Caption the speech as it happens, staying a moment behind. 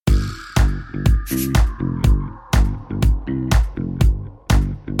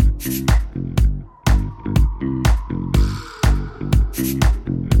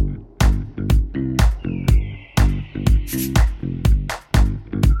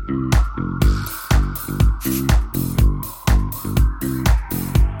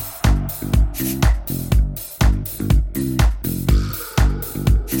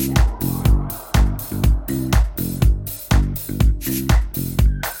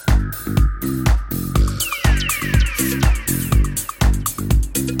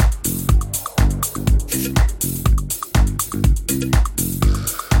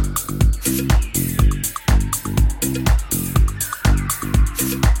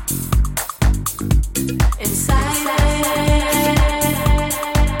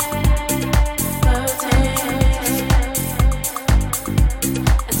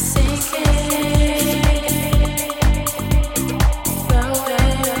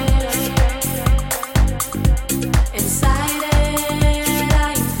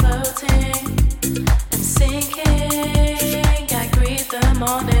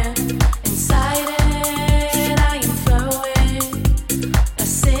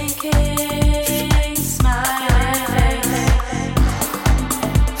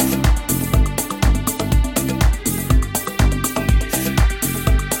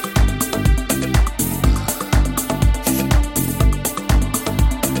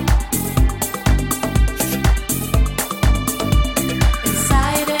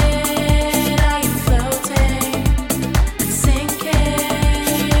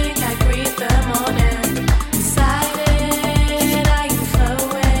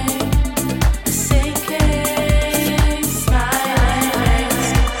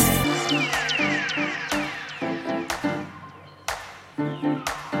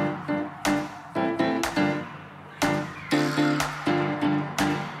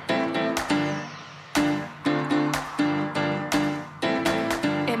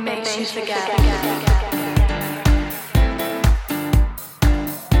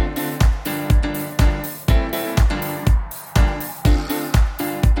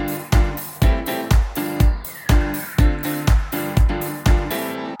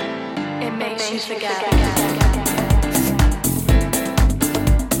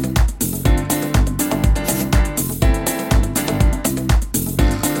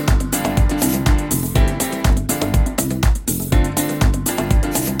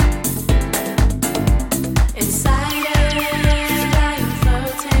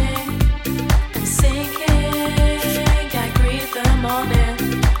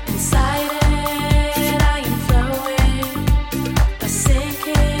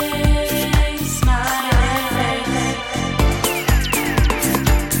Smile.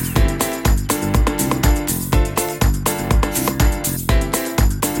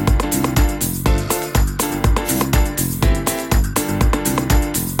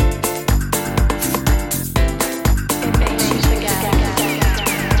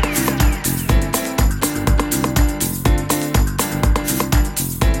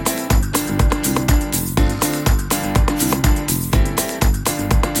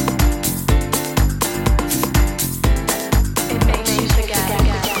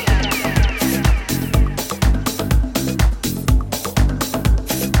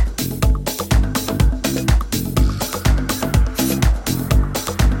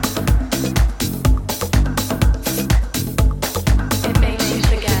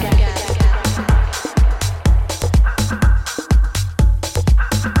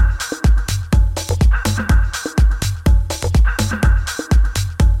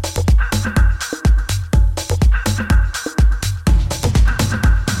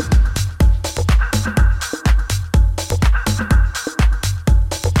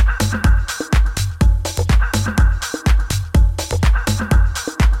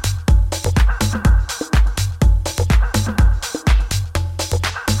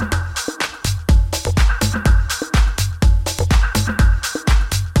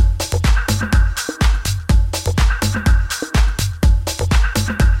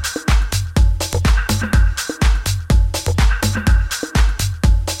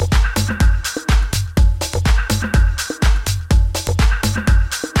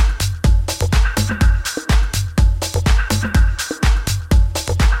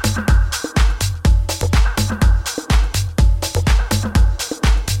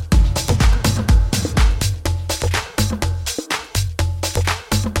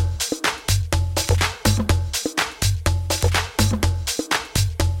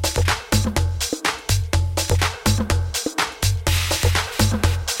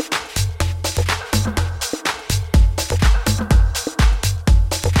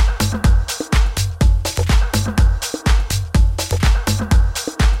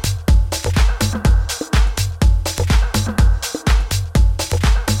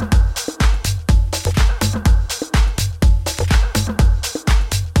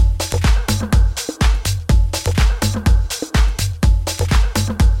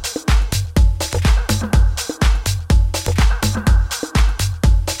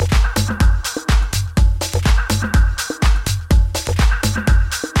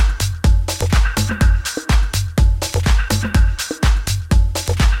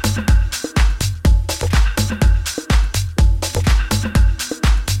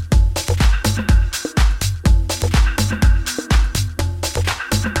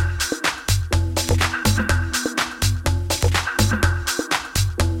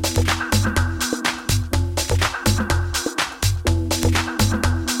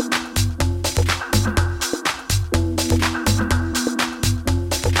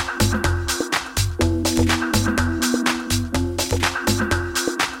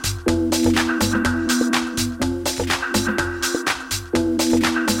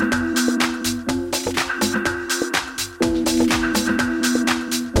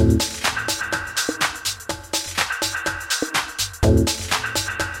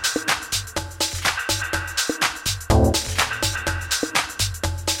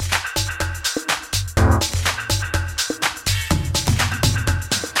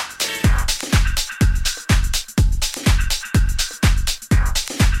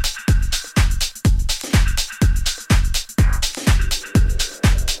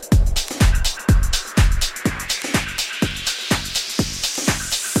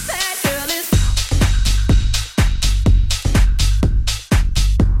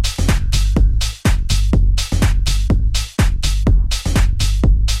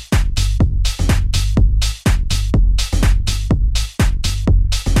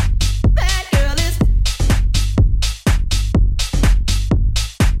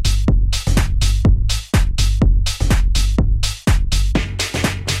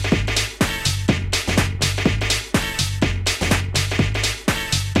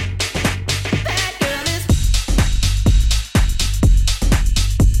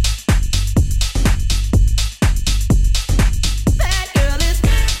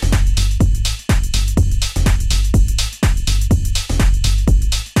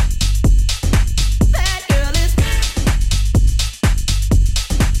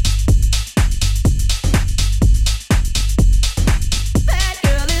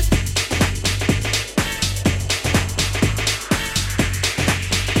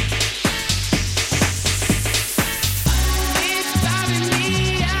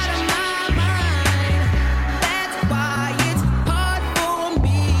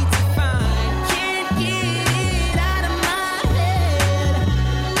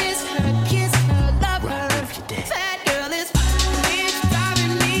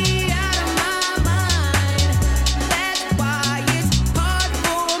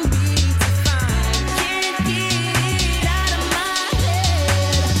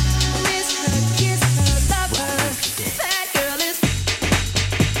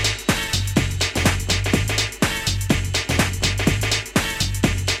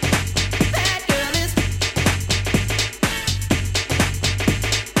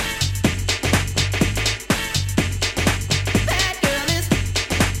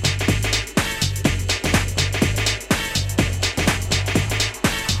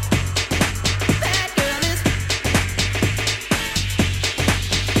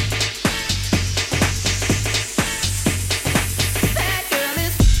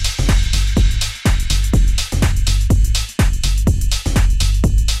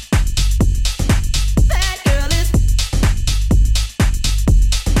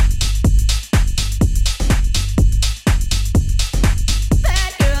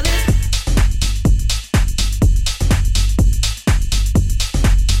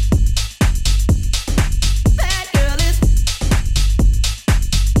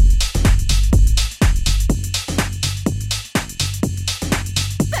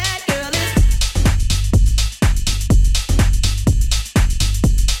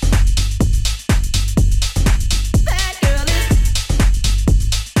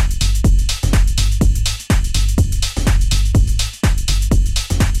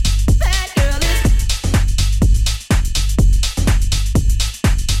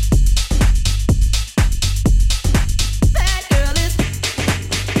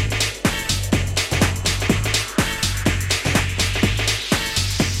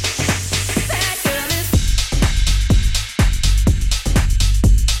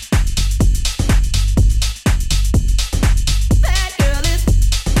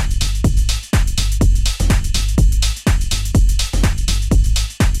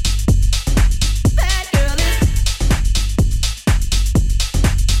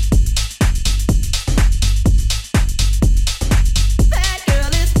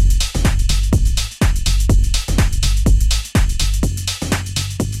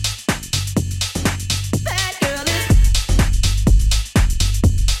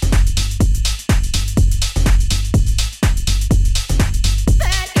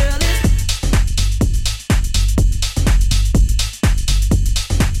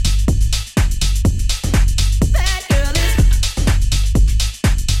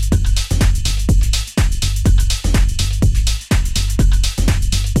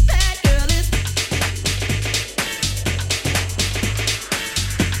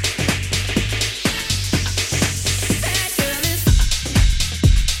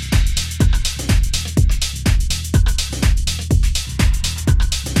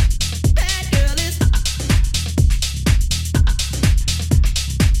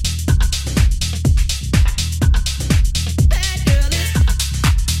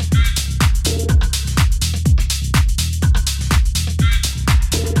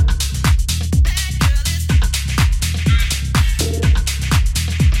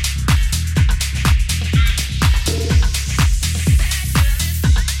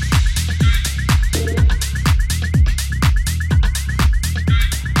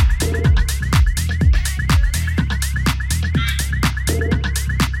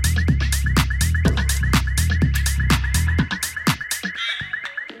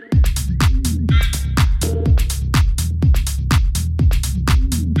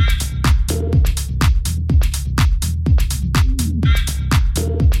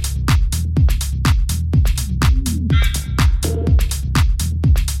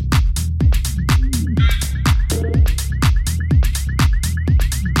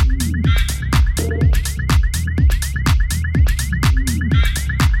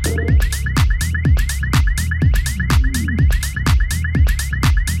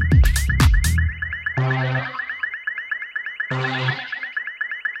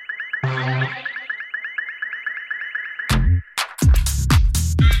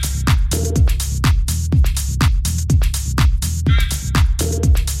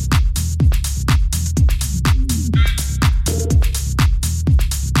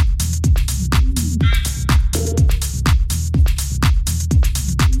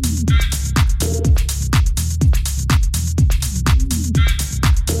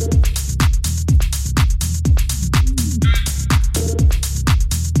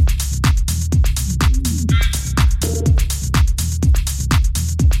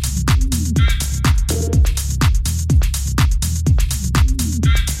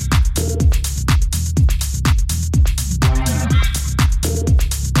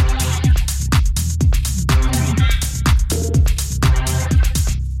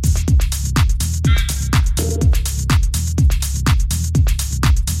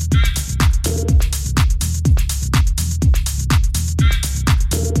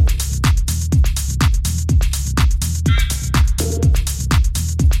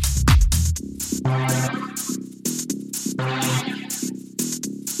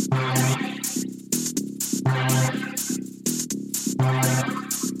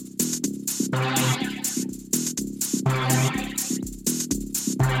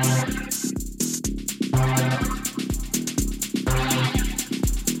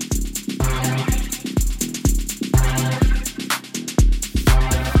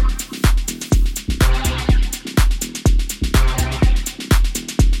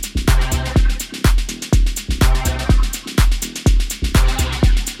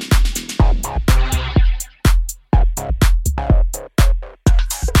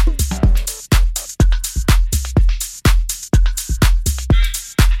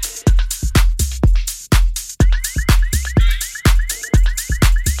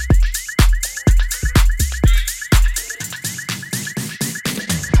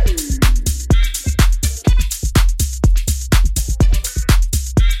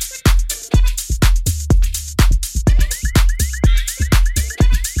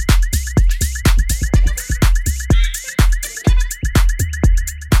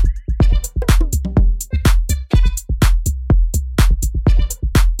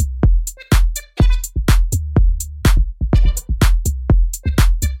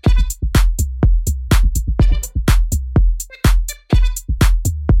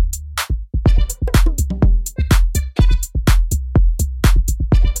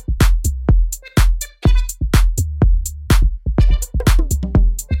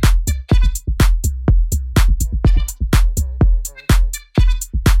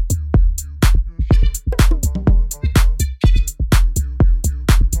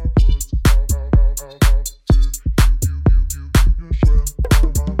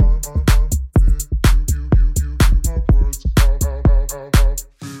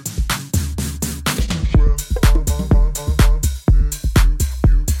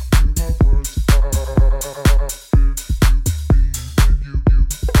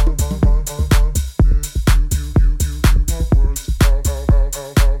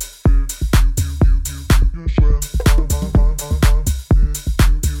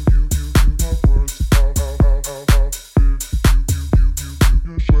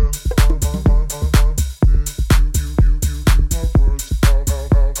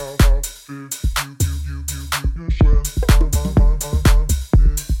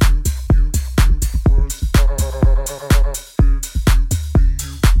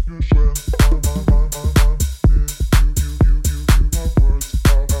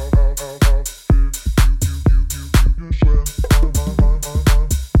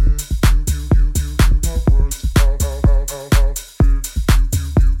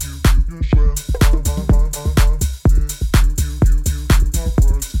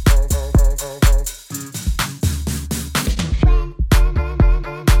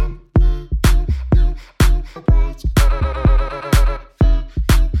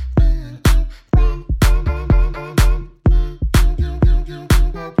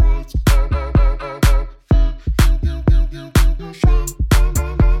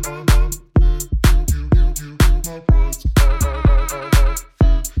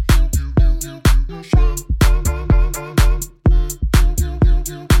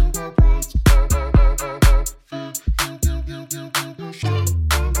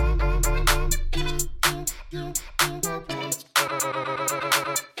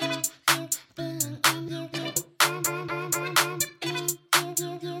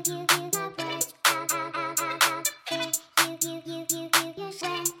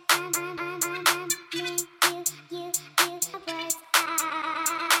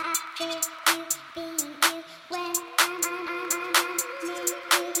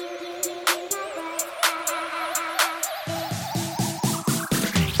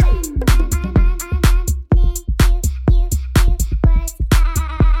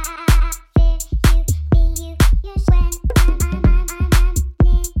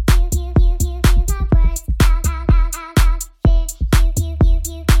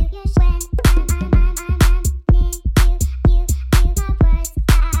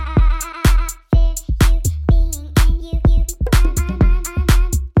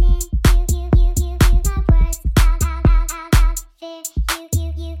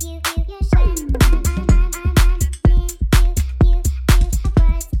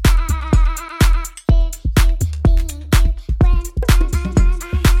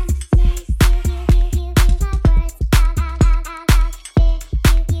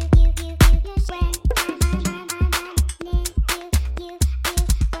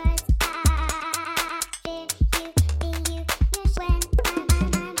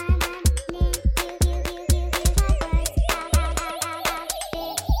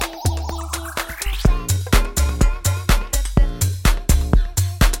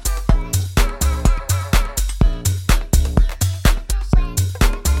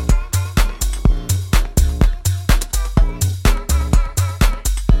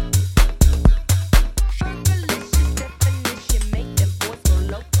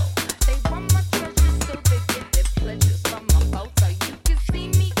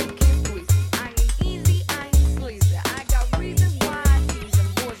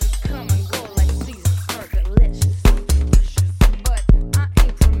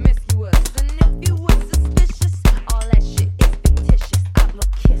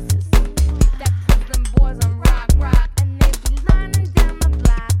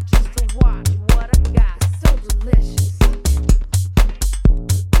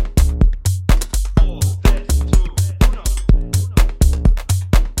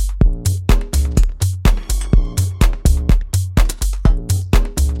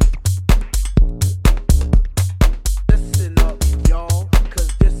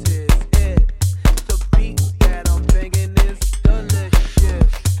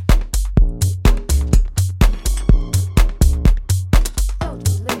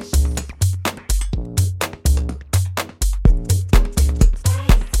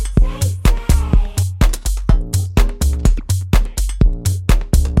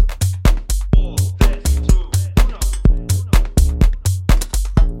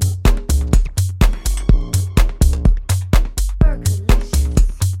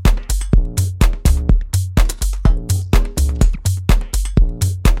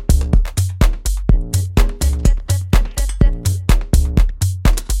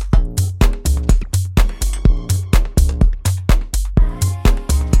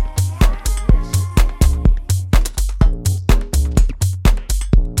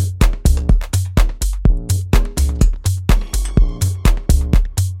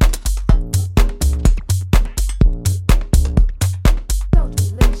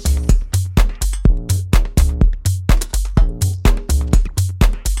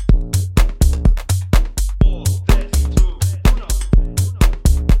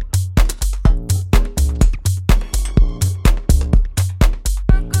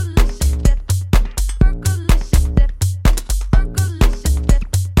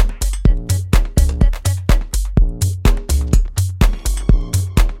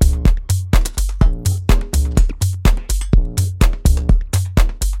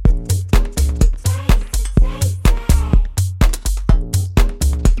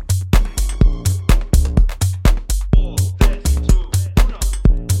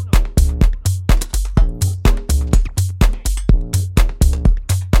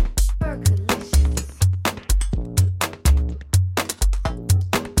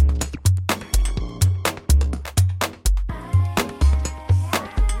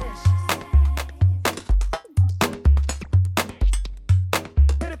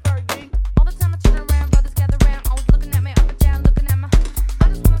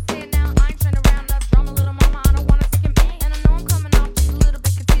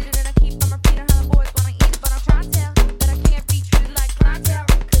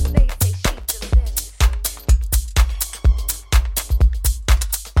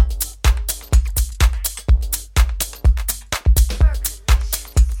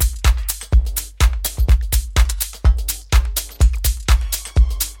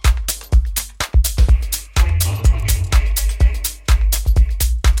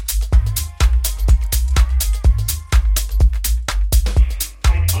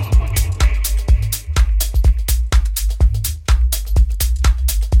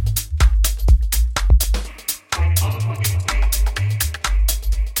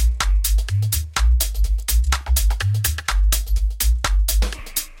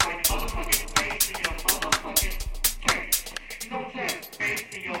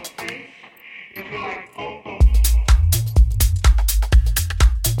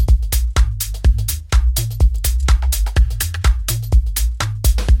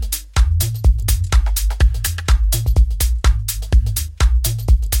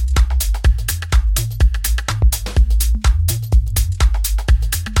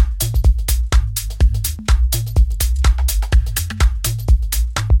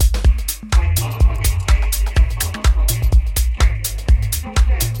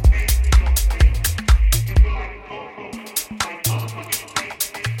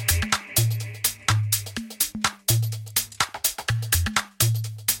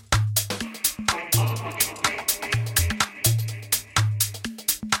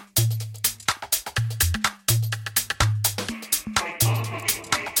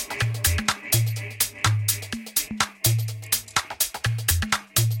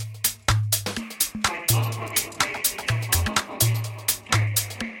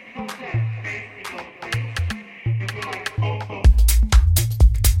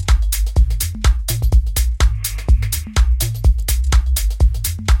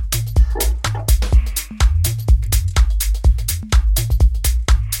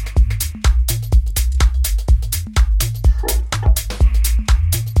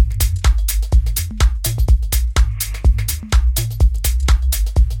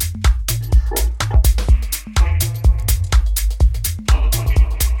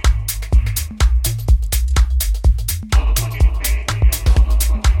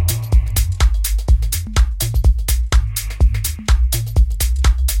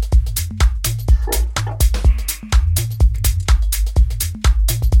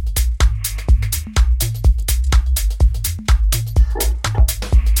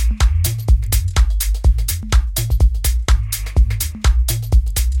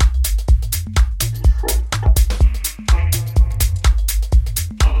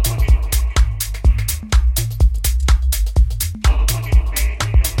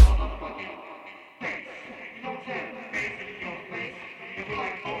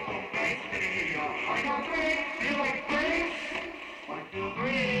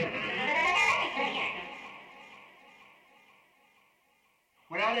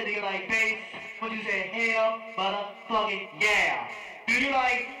 Brother, do you like bass? What you say? Hell, motherfucking yeah. Do you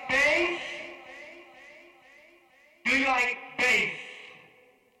like bass? Do you like bass?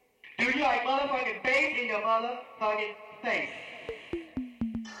 Do you like motherfucking bass in your motherfucking face?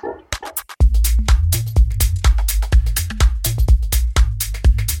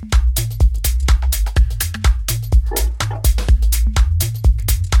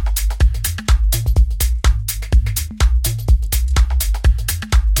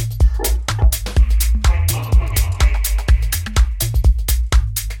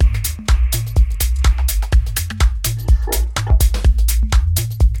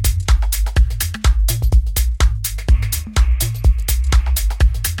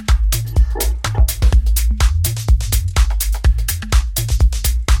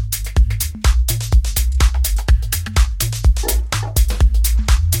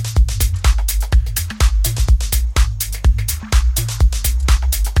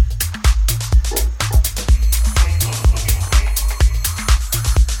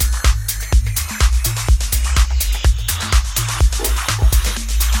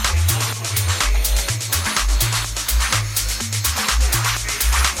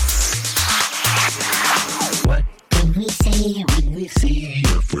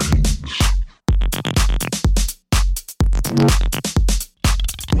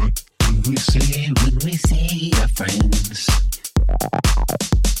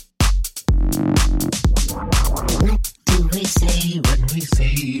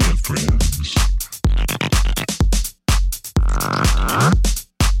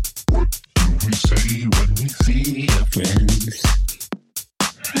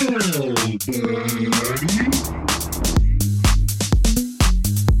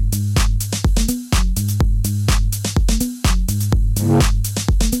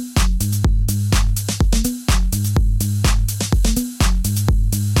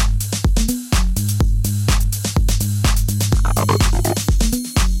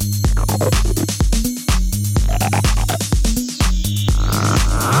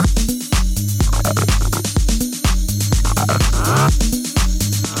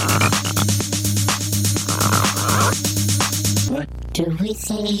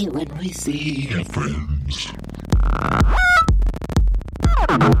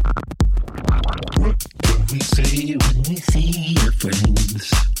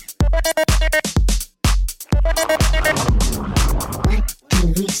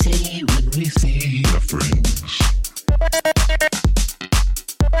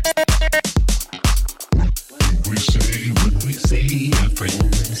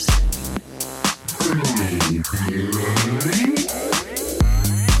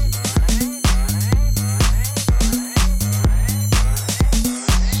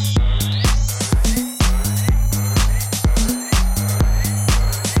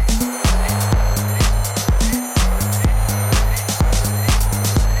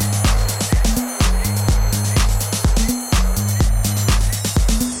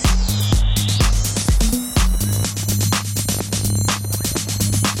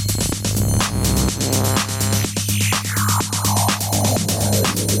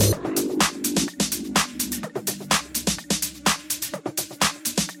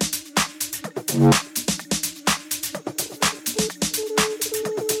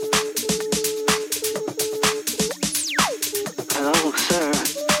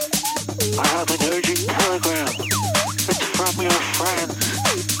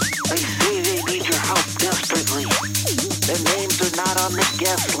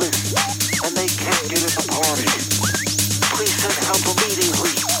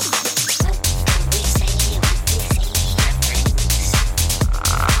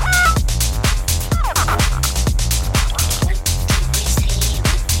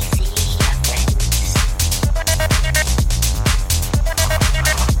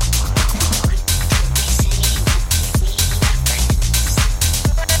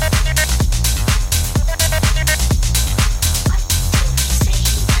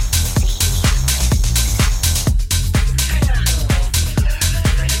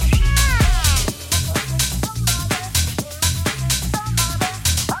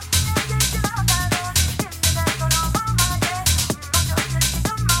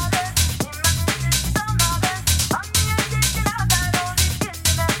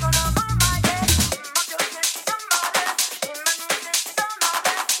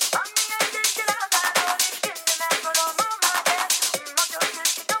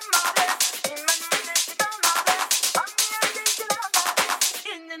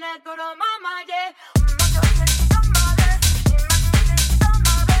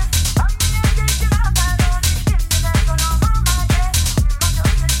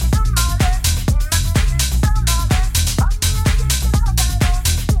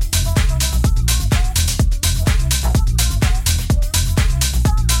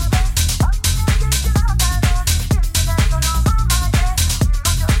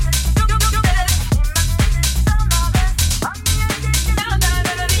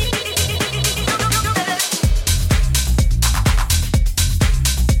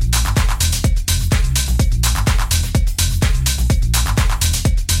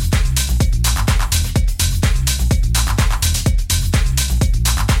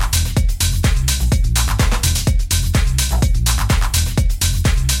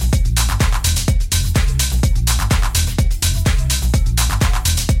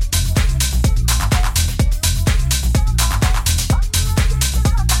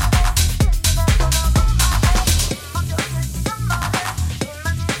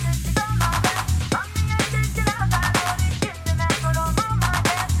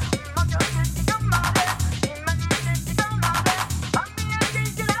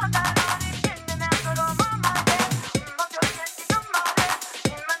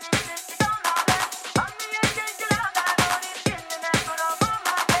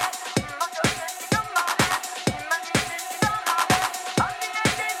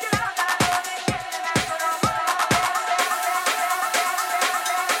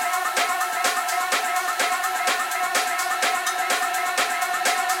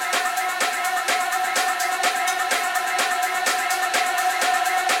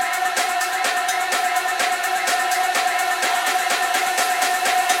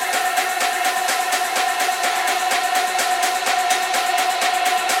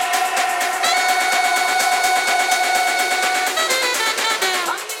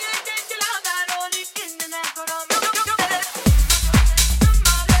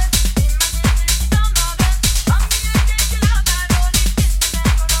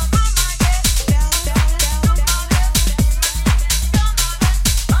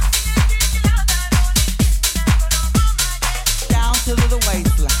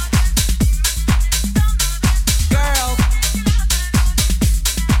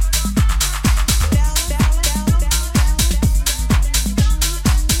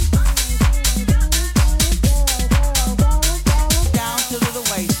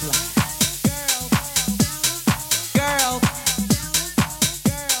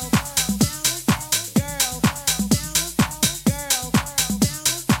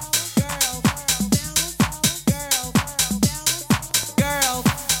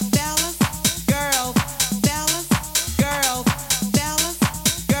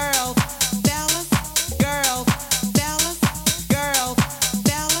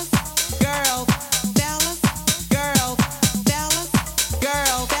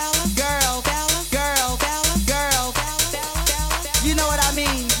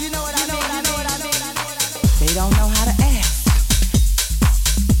 mean? You know what I mean? You know what I mean? They don't know how to ask.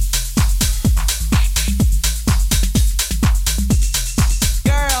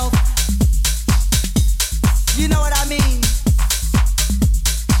 Girls, you know what I mean?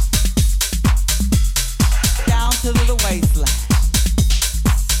 Down to the waistline.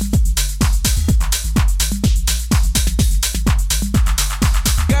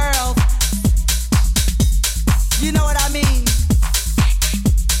 Girls, you know what I mean?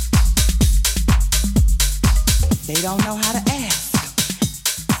 They don't know how to ask.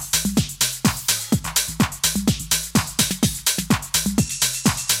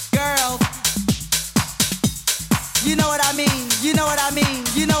 Girls, you know what I mean? You know what I mean?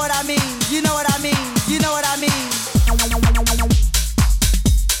 You know what I mean? You know what I mean? You know what I mean?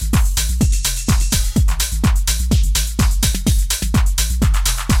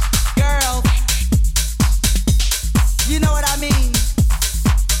 Girls, you know what I mean?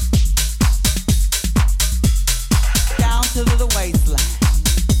 Down to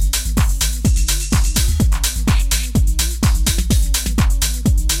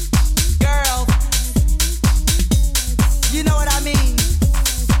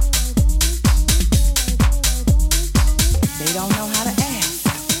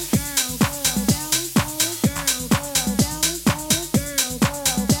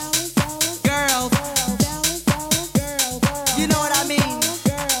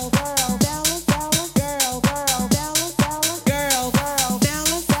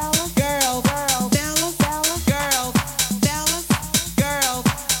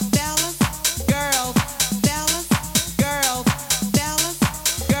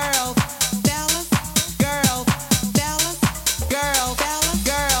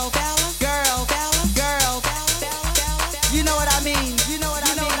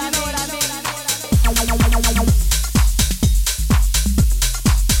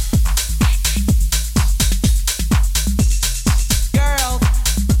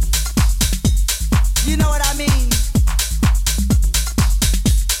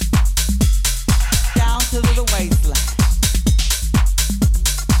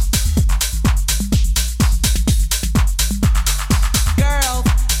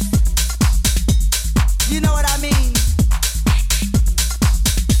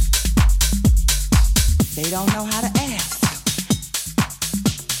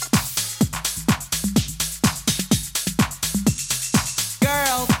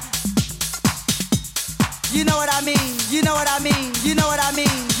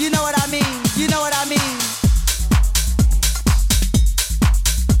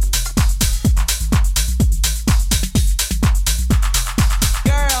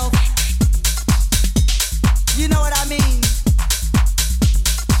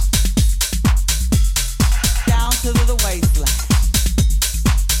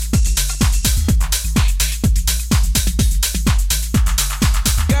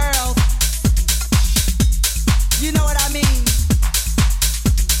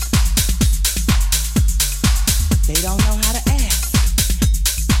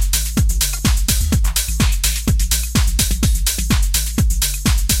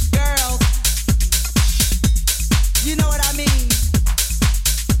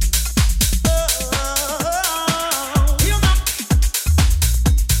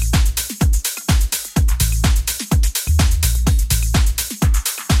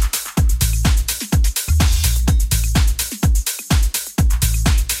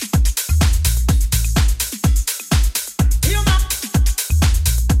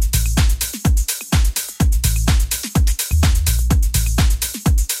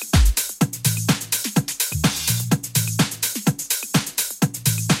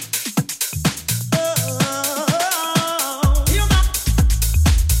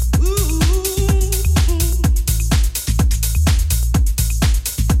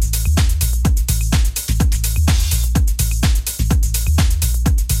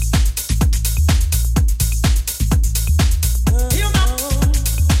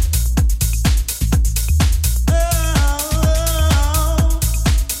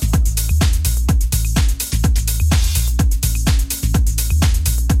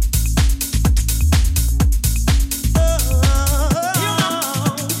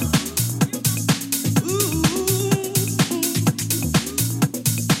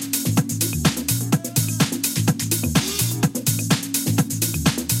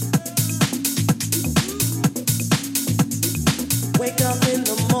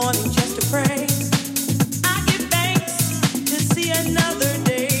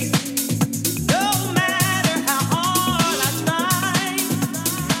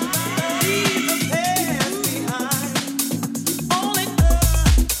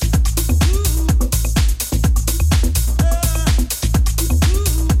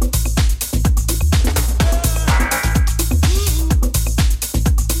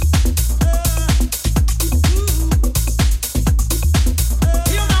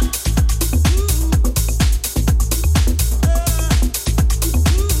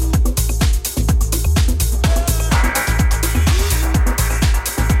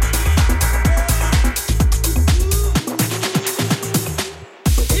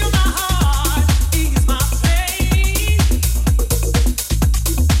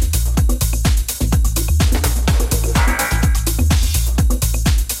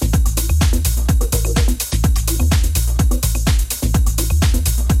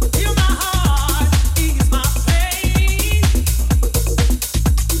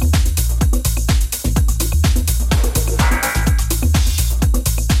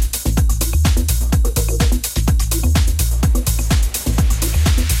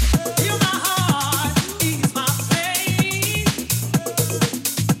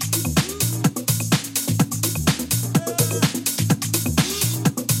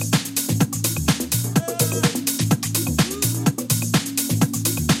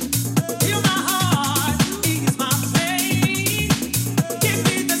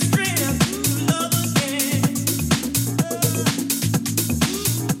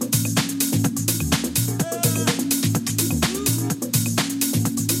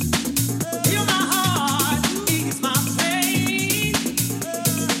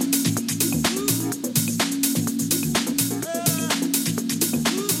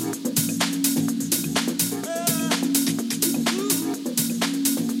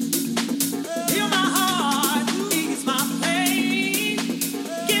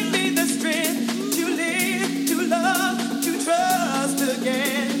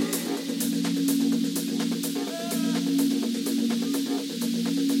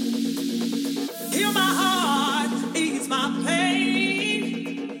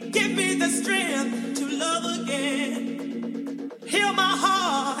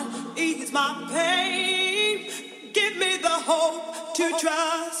you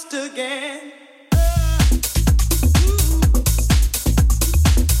trust again?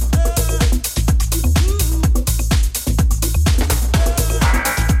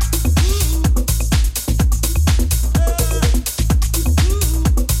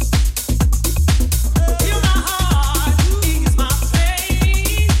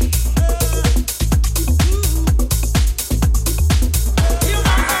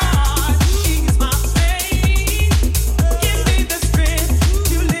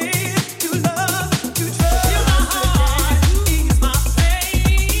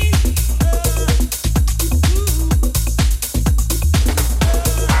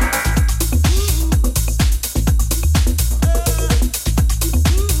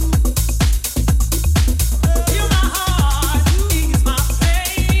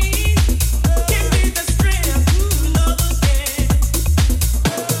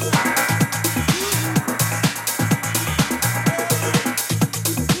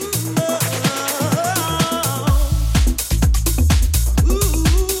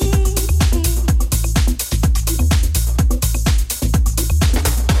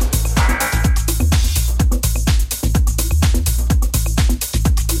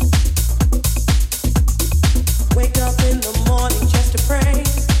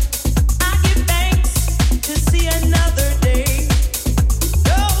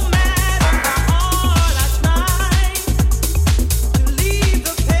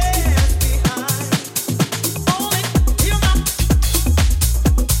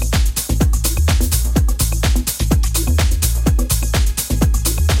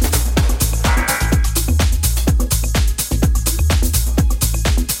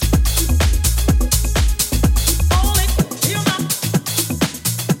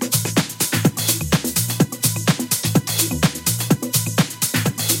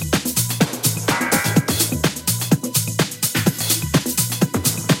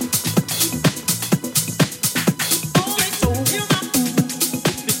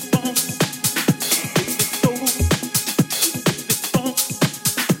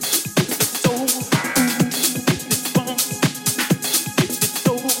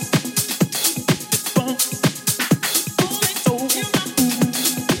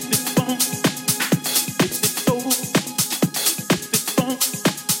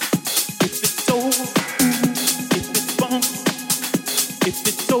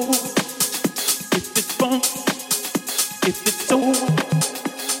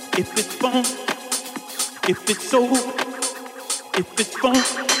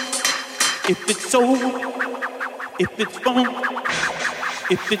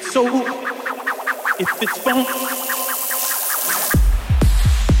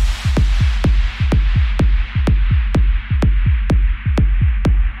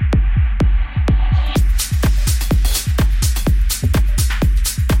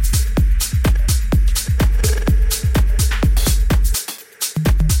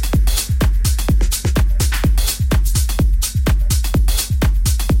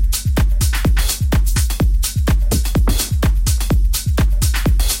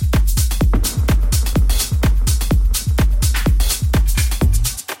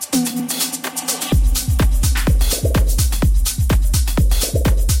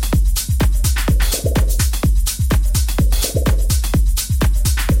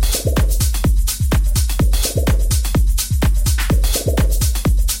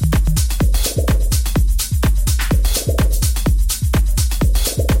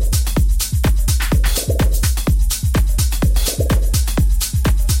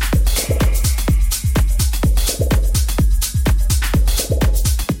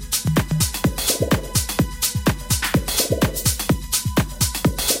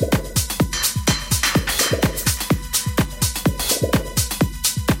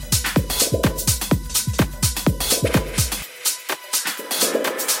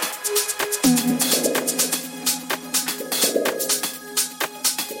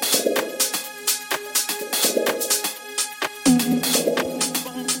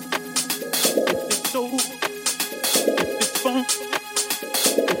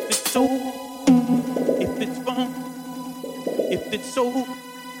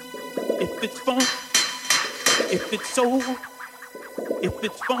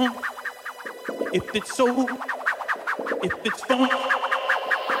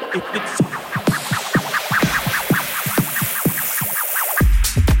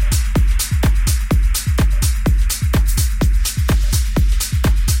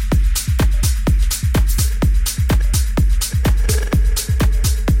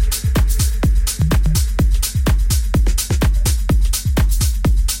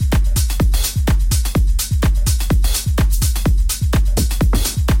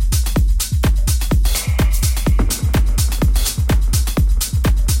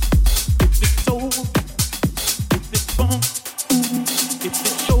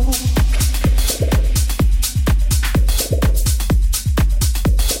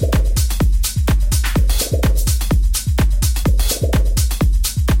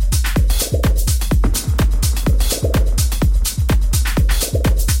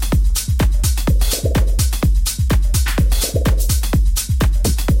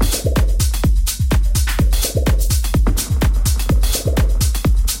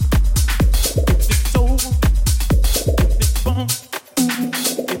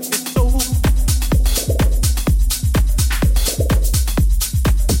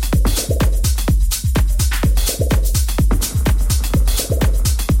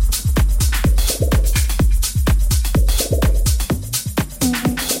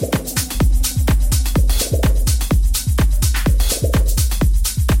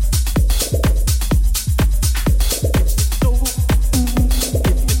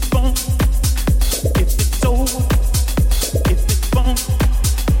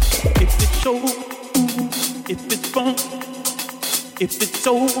 if it's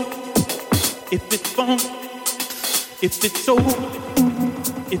soul, if it's funk, if it's soul,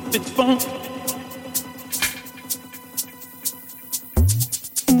 if it's funk.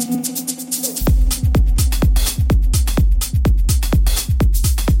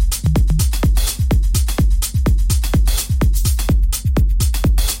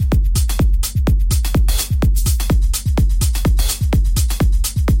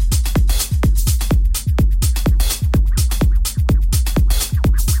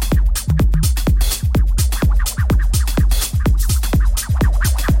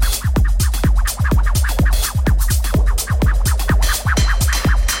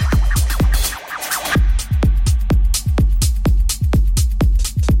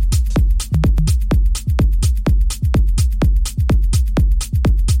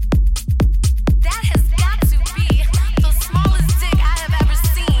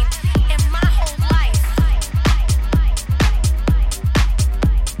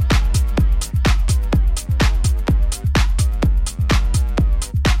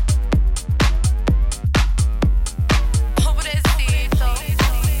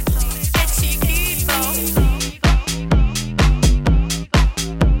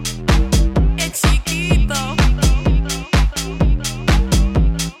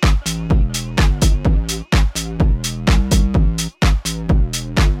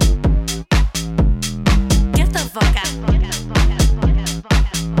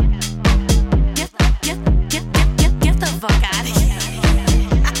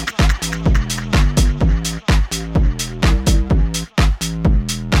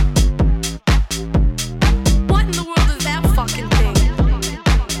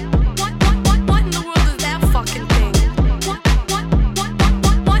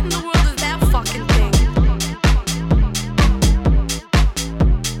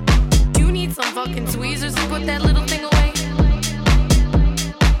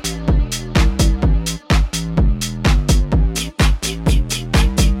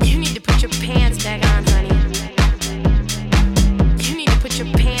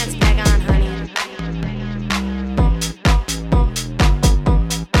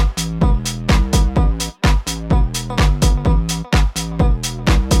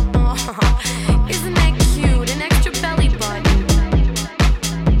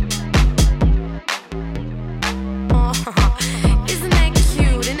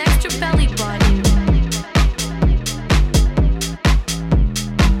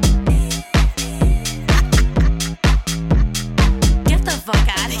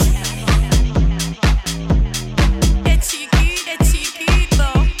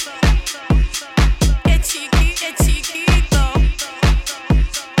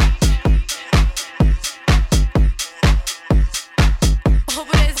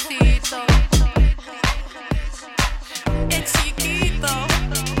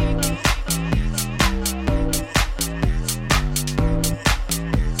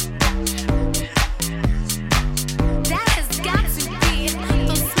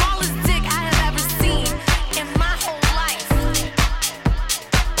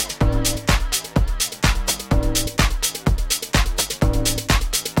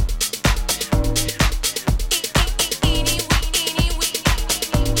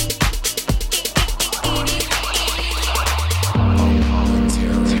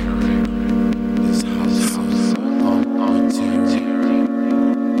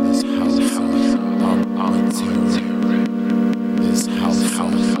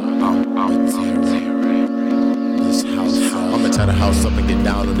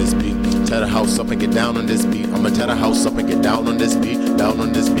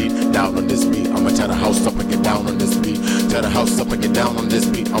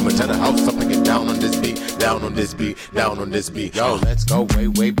 This beat. Yo, let's go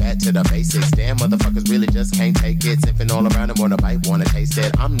way back to the basics. Damn, motherfuckers really just can't take it. Sipping all around and wanna bite, wanna taste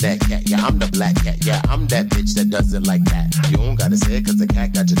it. I'm that cat, yeah, I'm the black cat, yeah, I'm that bitch that does it like that. You don't gotta say it cause the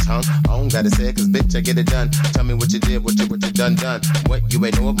cat got your tongue. I don't gotta say it cause bitch, I get it done. Tell me what you did, what you done. What, you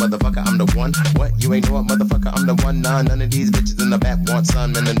ain't know it, motherfucker, I'm the one. What, you ain't know it, motherfucker, I'm the one. Nah, none of these bitches in the back want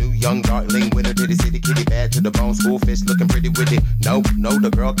some. And the new young darling with her diddy city kitty bad to the bone. School fish looking pretty witty. No,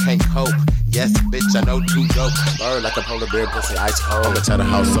 the girl can't cope. Yes, bitch, I know too dope. Bird like a polar bear, pussy ice cold. I'ma tear the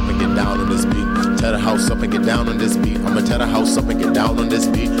house up and get down on this beat. Tear the house up and get down on this beat. I'ma tear the house up and get down on this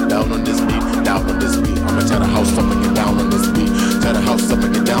beat. Down on this beat, down on this beat. I'ma tear the house up and get down on this beat. Tear the house up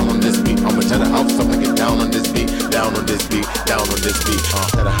and get down on this beat. I'ma tear the house up and get down on this beat. Down on this beat, down on this beat.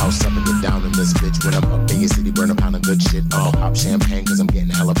 Tear the house up and get down on this bitch. When I'm up in your city, burn a pound of good shit. Pop champagne cause I'm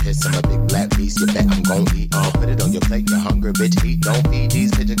getting hella pissed. I'm a big black beast, you bet I'm gon' eat. Put it on your plate, you're hungry, bitch, eat. Don't feed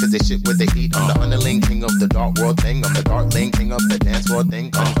these pigeons cause they shit what they eat. I'm the underling king of the dark world thing. I'm the darkling king of the dance ask for a thing,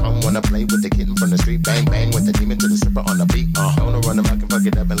 come wanna play with the kitten from the street, bang bang with the demon to the stripper on the beat. Don't run them, I can fuck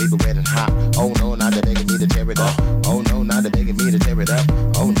it up and leave it wet and hot. Oh no, now they're begging me to tear it up. Oh no, now they're begging me to tear it up.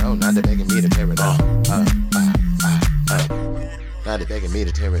 Oh no, now they're begging me to tear it up. Now they're begging me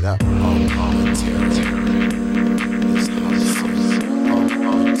to tear it up. Tear it. This house is tear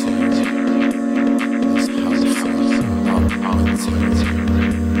it. This house is tear it.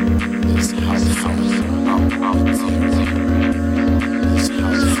 This house is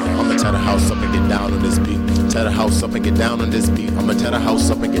I'ma tear the house up and get down on this beat. Tear the house up and get down on this beat. I'ma tear the house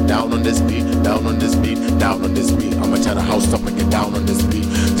up and get down on this beat. Down on this beat, down on this beat. I'ma tear the house up and get down on this beat.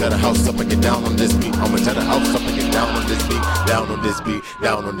 Tear the house up and get down on this beat. I'ma tear the house up and get down on this beat. Down on this beat,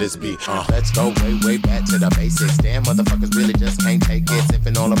 down on this beat. Let's go way back to the basics. Damn, motherfuckers really just can't take it.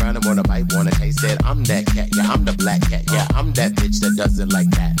 Sipping all around and wanna bite, wanna taste it. I'm that cat, yeah, I'm the black cat, yeah, I'm that bitch that does it like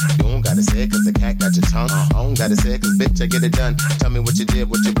that. You don't gotta say it cause the cat got your tongue. I don't gotta say it cause bitch, I get it done. Tell me what you did,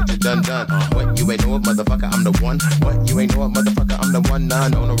 what you done. What, you ain't know it, motherfucker, I'm the one. What, you ain't know it, motherfucker, I'm the one. Nah,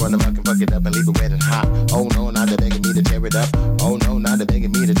 no, run them, I can fuck it up and leave it wet and hot. Oh no, now they're begging me to tear it up. Oh no, now they're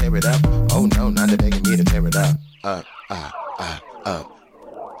begging me to tear it up. Oh no, now they're begging me to tear it up.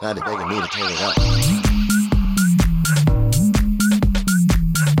 Now they're begging me to tear it up.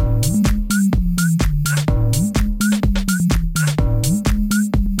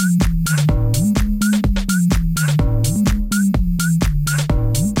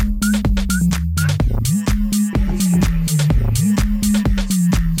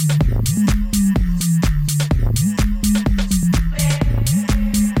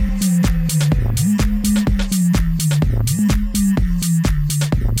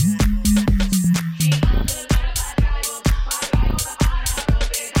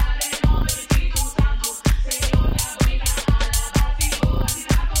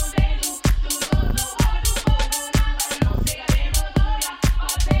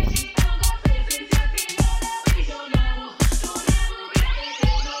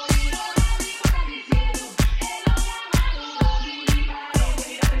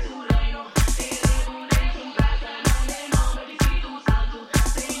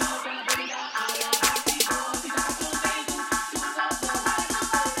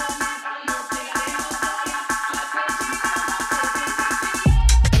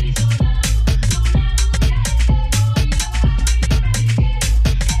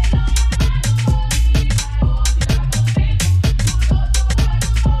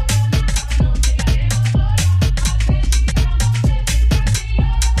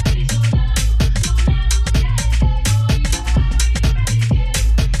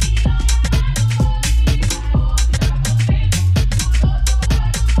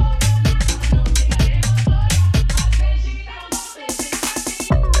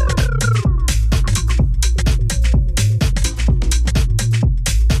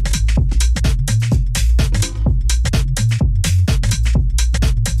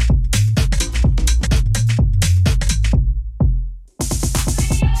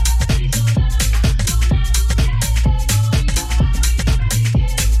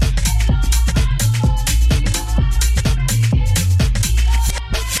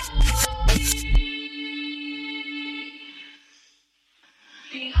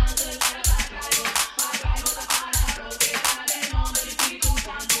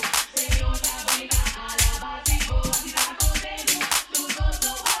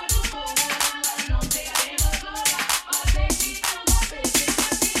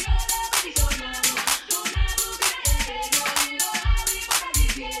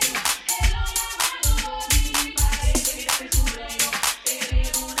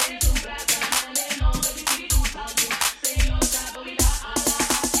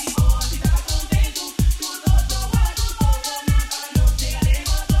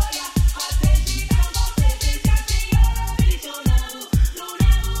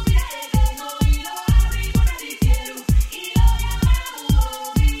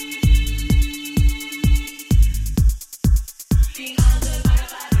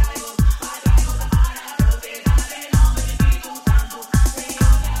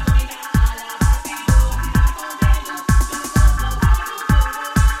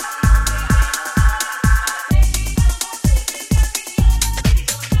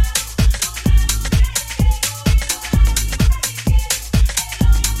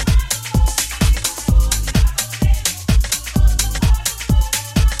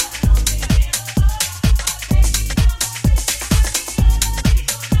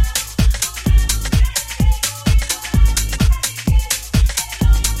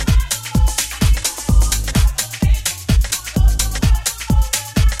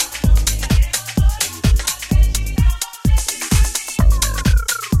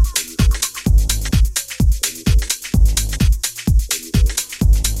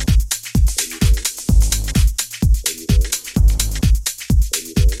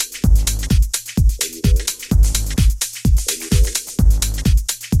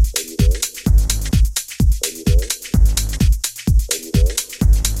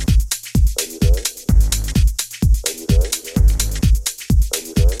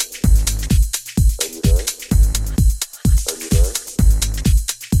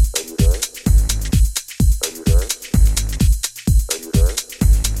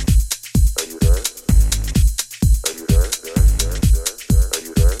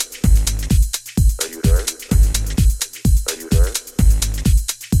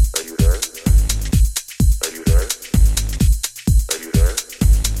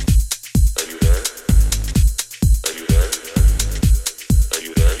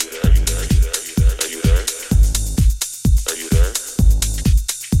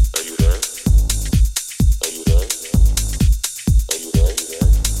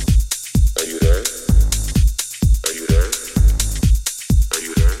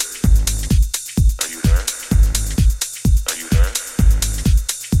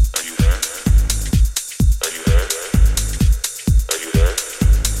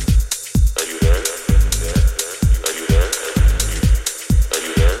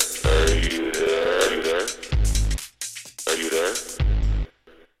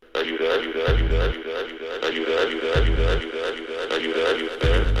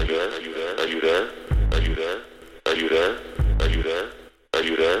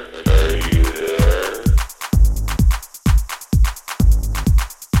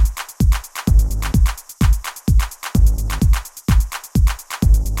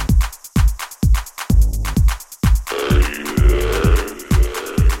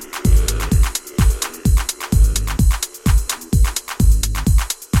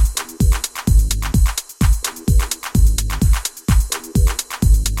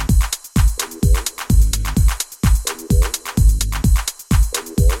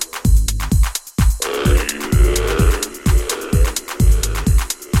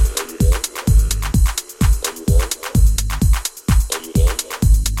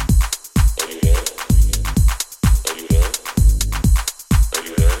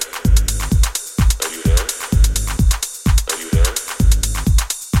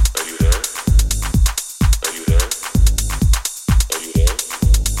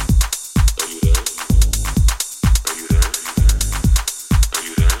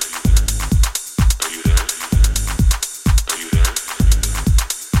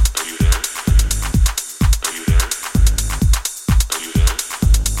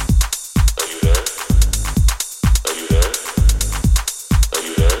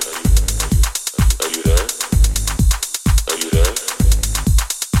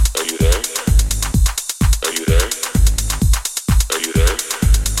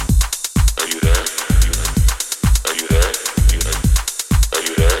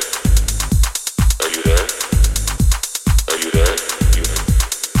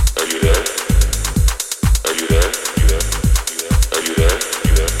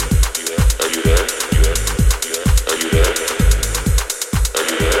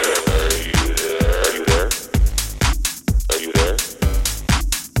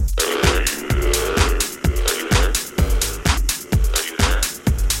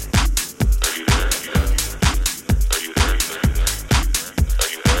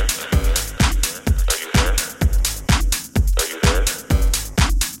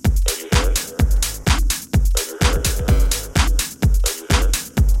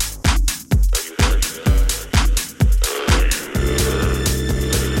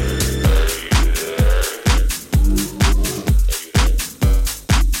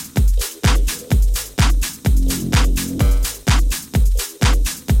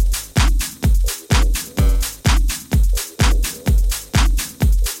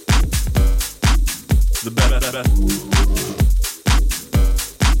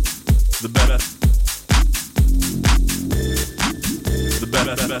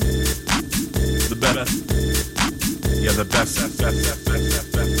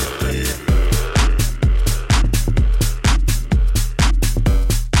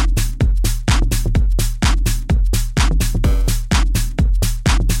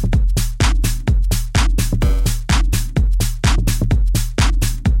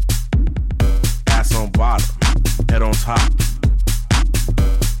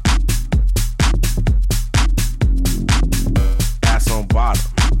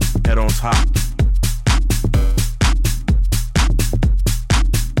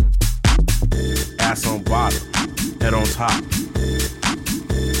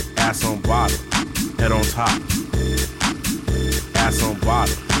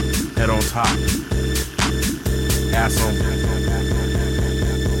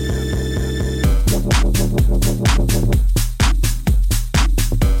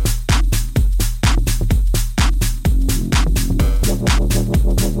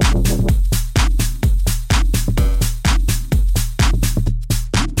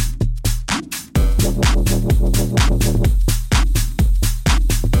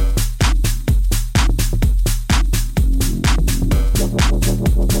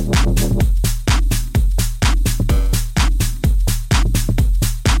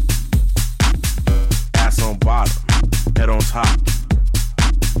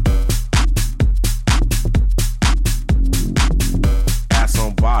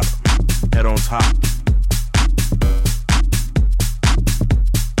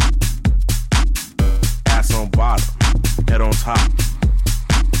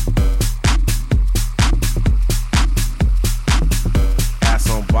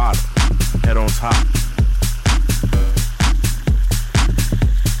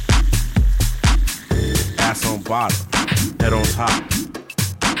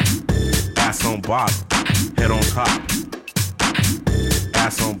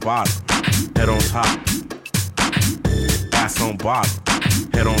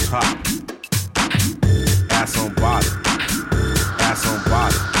 Ass on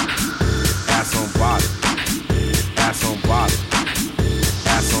bottom,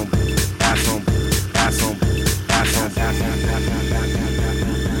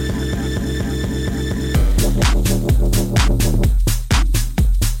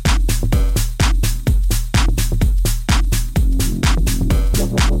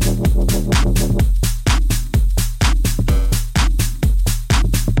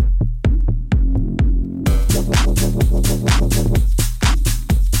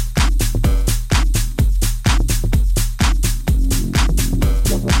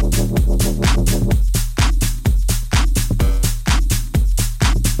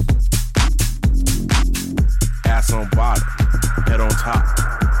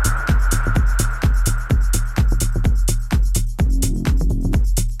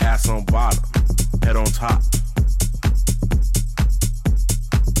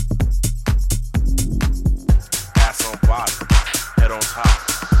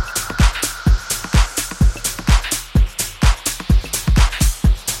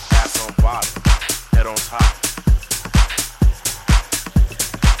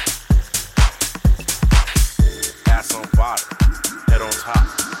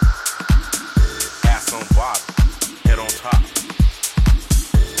 on bottom, head on top.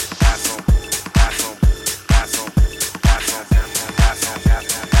 Ass on, ass on, ass on, ass on, ass on, ass on, ass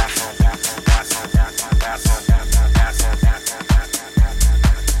on, ass on, ass on, ass on, ass on, ass on, ass on.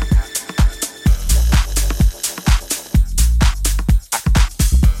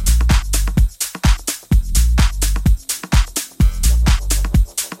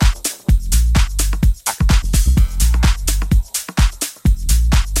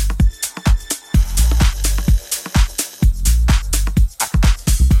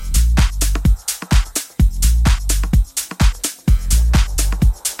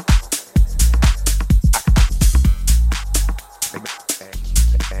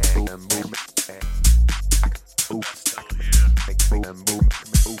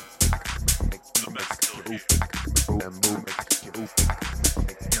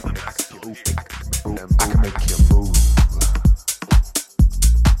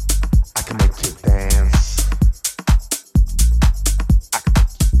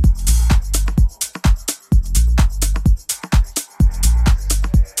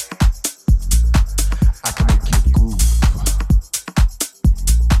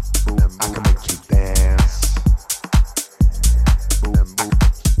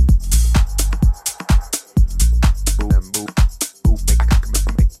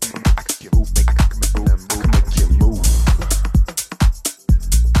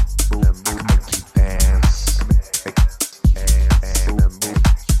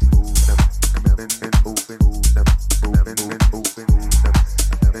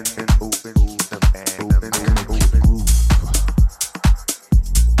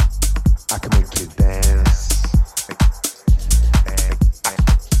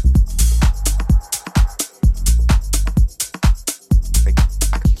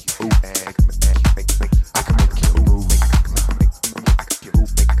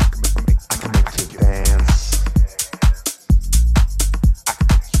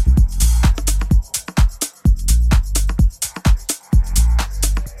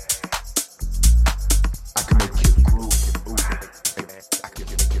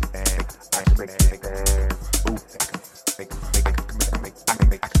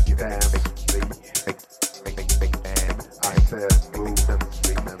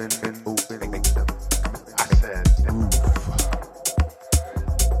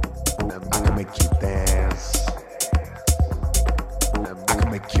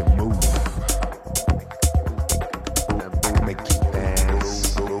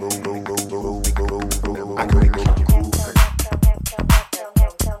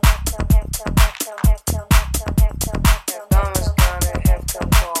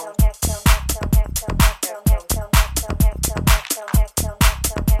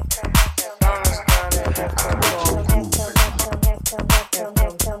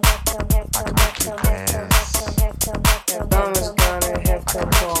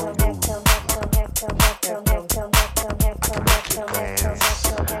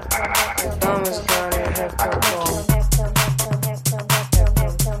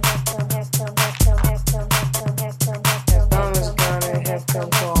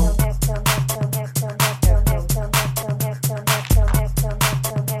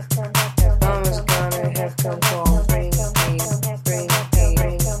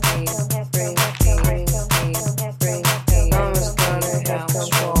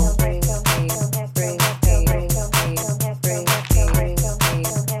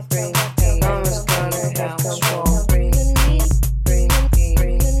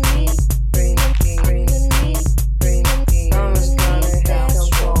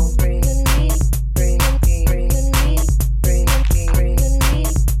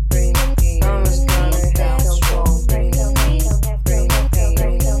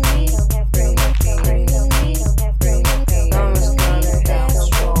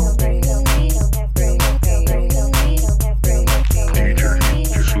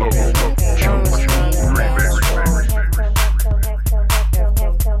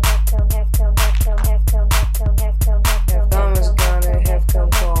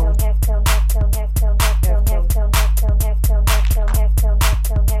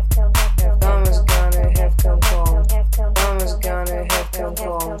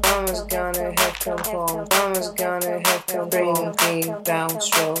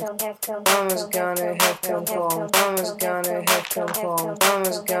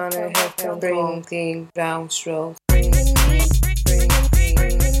 Downstroke.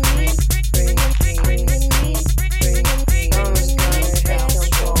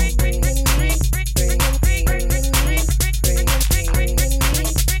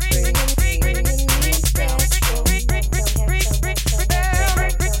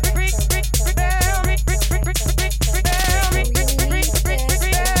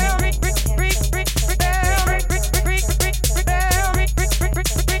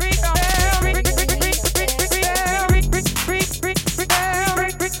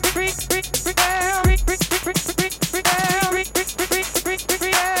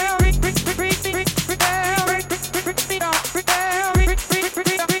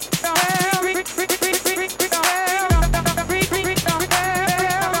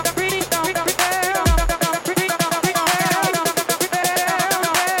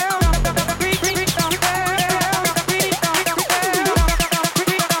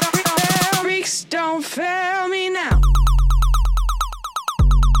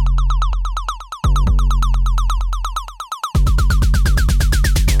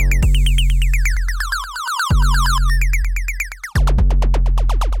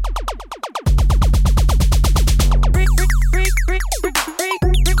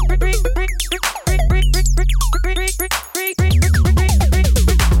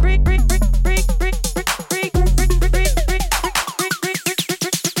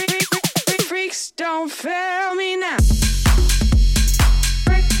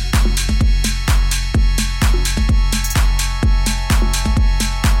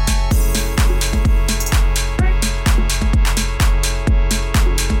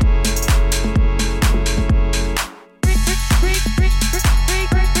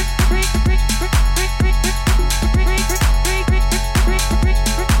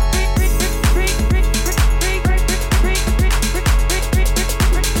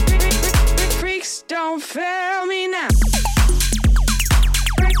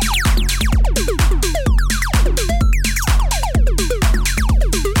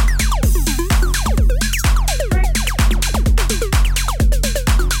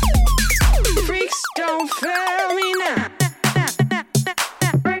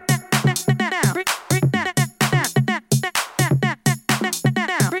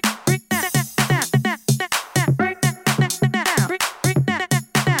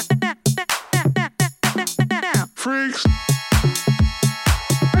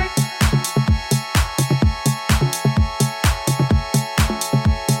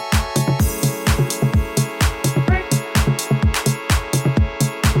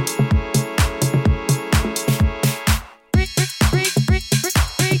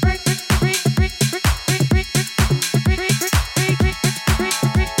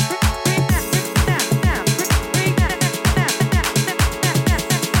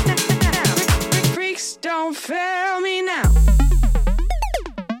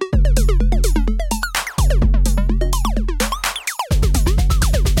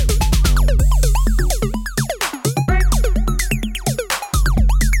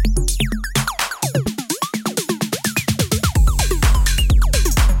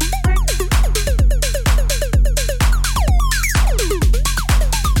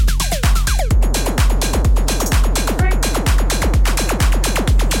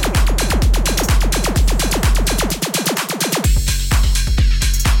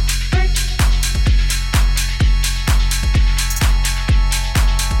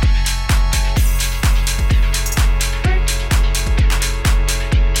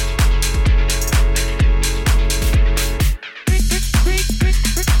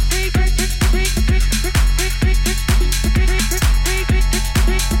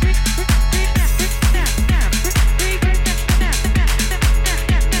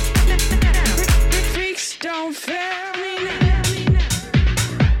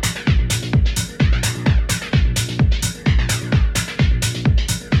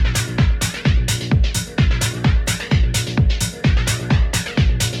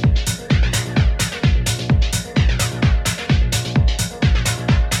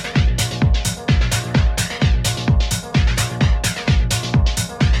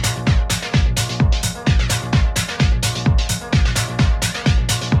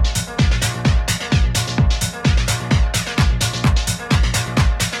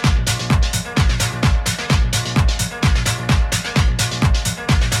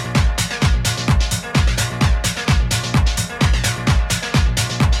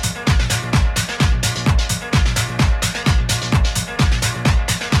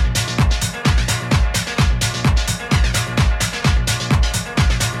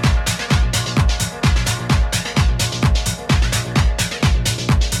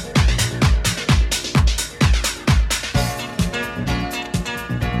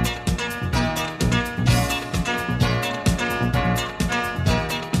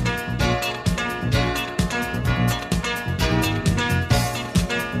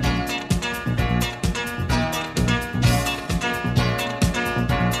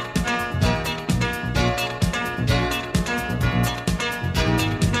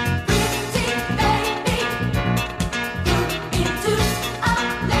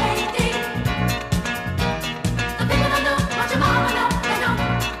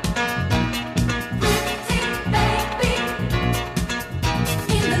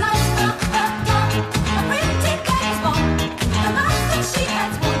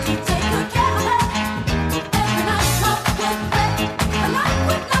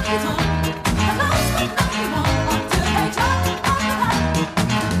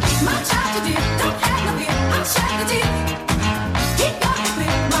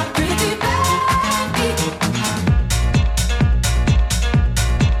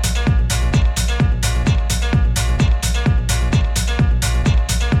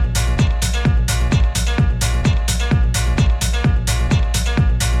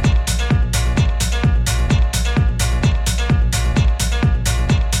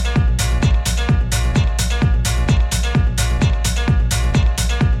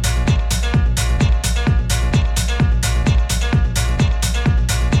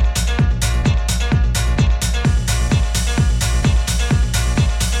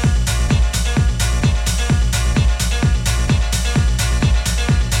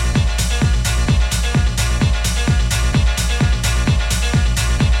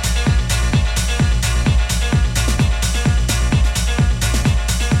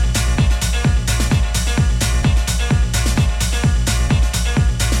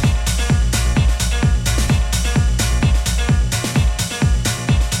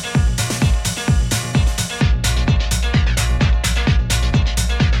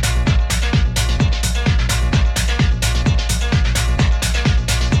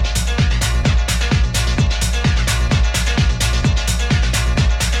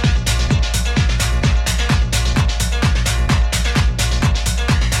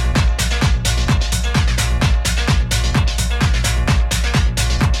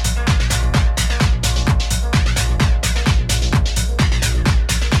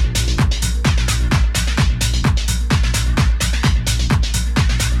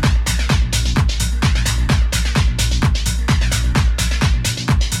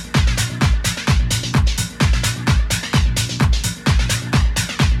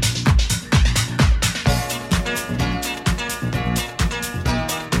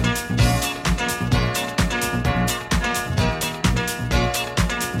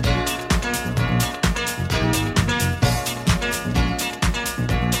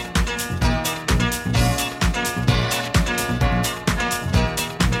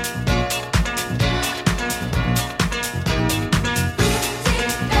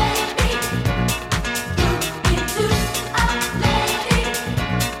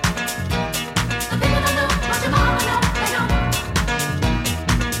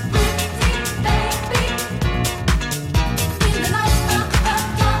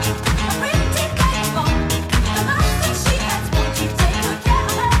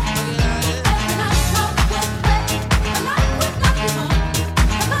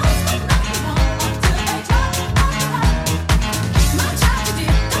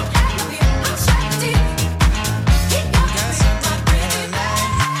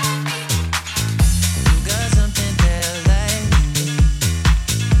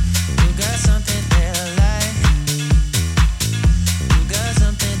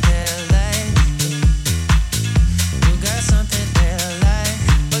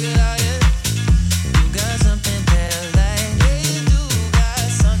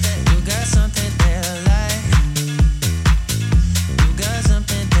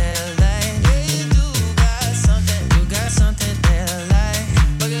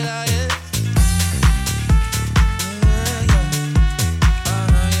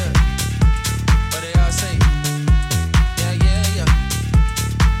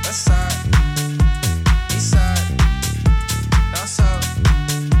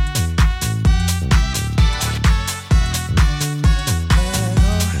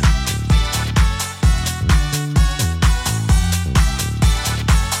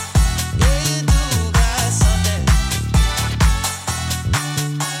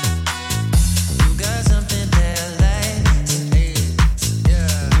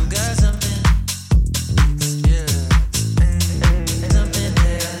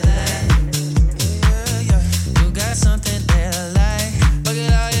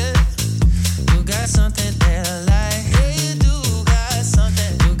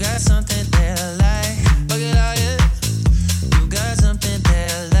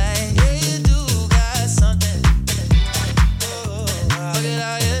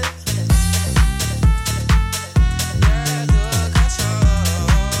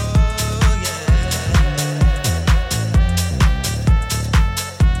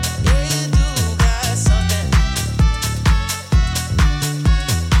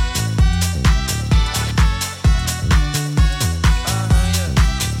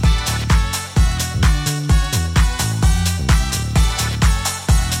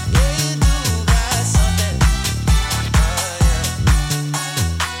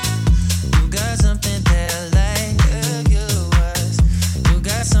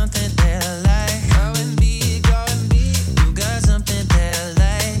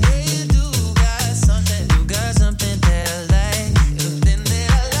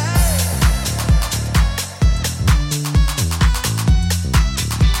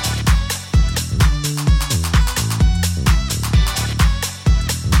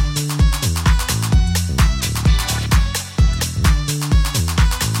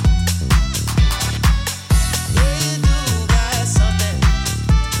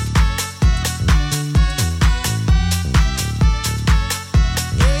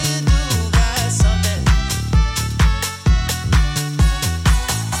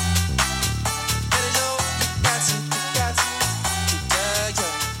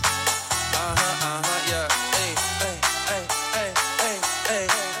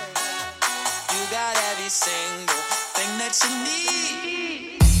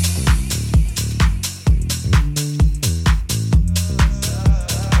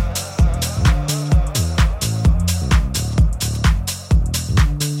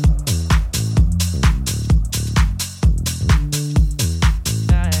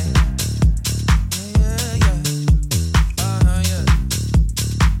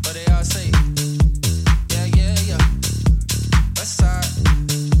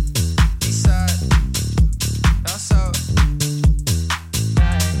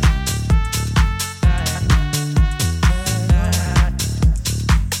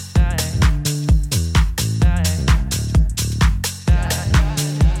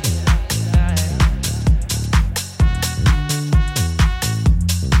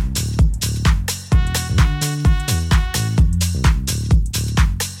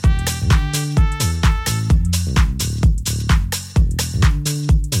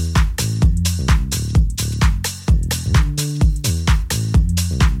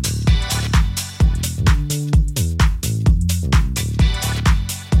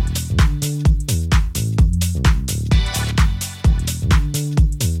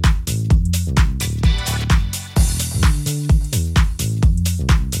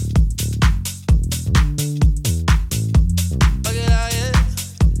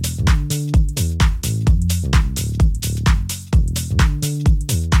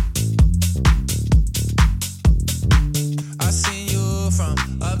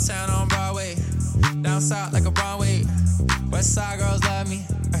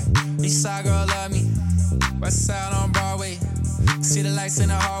 East side girl love me. West side on Broadway. See the lights in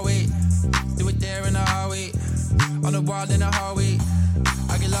the hallway. Do it there in the hallway. On the wall in the hallway.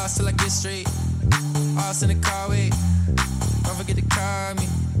 I get lost till I get straight. Lost in the car, wait. Don't forget to call me.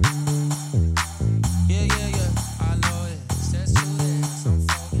 Yeah, yeah, yeah. I know it. That's true, there's some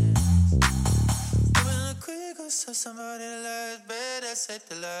focus. Doing a quick or so somebody loves better said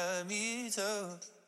to love me too.